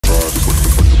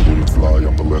fly,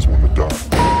 I'm the last one to die.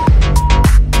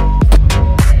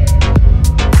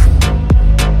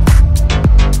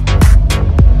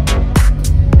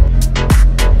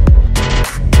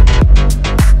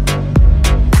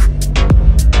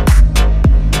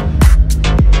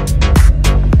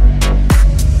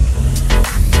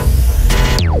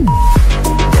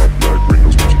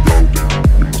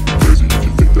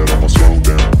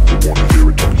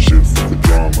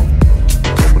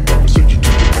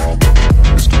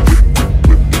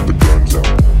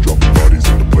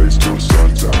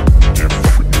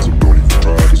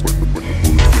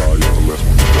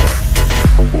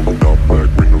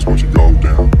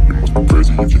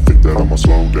 If you think that I'ma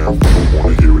slow down, don't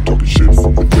wanna hear it talking shit,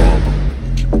 fuck the drama.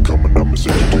 Keep it coming, I'ma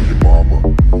send you to your mama.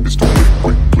 It's the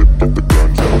quick clip, get the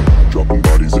guns out. Dropping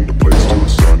bodies into place till the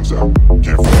sun's out.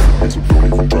 Can't find me, so don't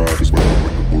even try. Just when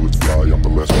the bullets fly, I'm the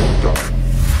last one to die.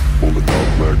 Pulling out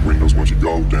black windows once you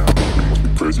go down. You must be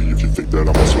crazy if you think that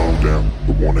I'ma slow down.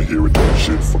 Don't wanna hear it talking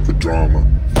shit, fuck the drama.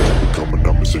 Keep it coming,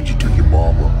 I'ma send you to your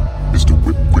mama. It's the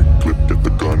quick clip, get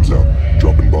the guns out.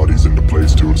 Dropping bodies into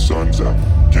place till the sun's out.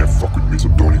 Can't fuck with me, so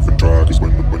don't even